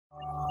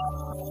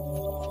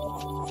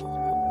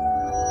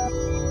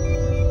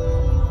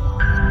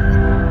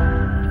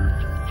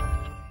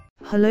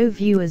Hello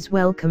viewers,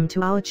 welcome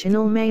to our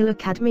channel Mail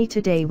Academy.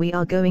 Today we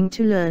are going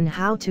to learn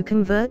how to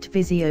convert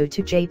Visio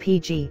to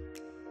JPG.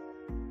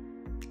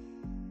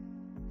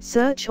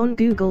 Search on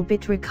Google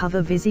bit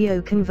recover Visio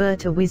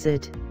Converter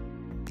Wizard.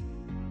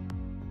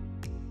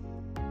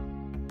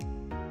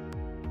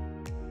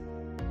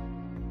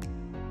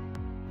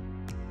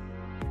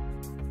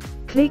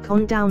 Click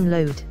on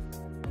download.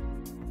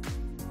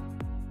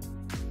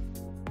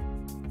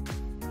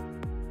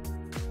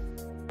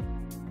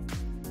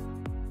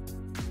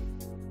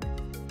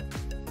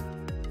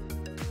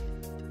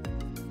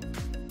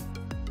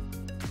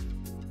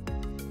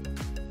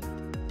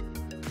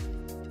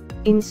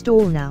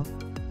 Install now.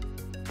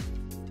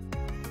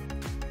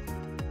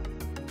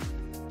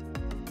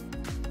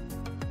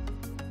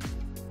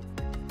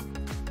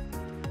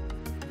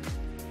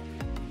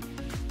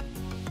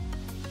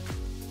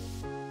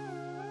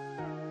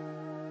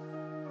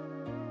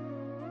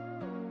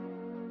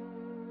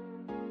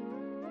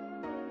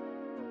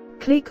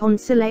 Click on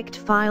Select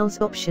Files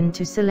option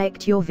to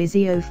select your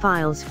Visio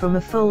files from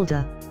a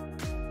folder.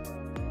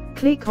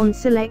 Click on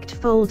Select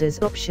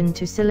Folders option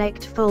to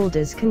select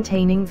folders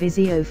containing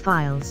Visio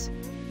files.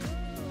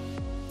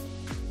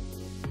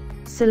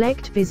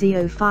 Select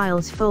Visio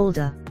Files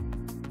folder.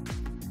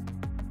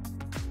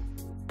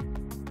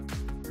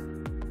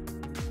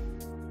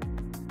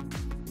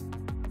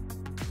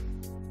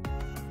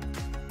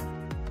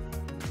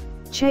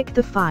 Check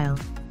the file.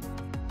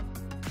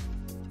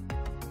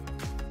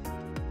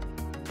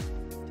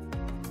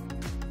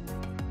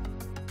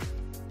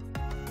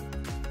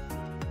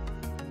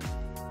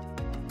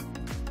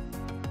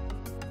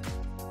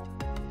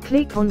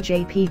 Click on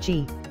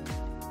JPG.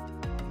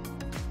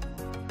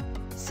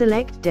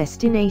 Select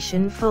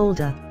Destination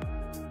folder.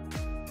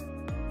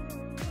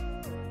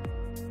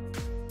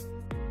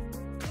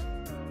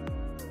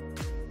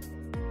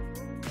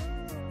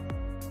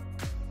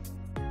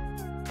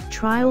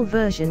 Trial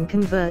version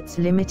converts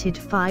limited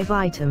 5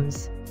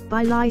 items.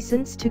 Buy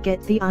license to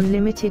get the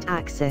unlimited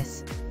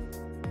access.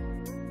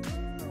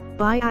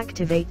 Buy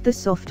activate the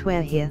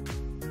software here.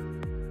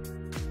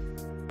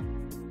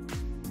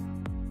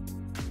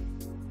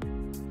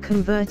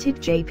 Converted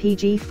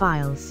JPG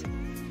files.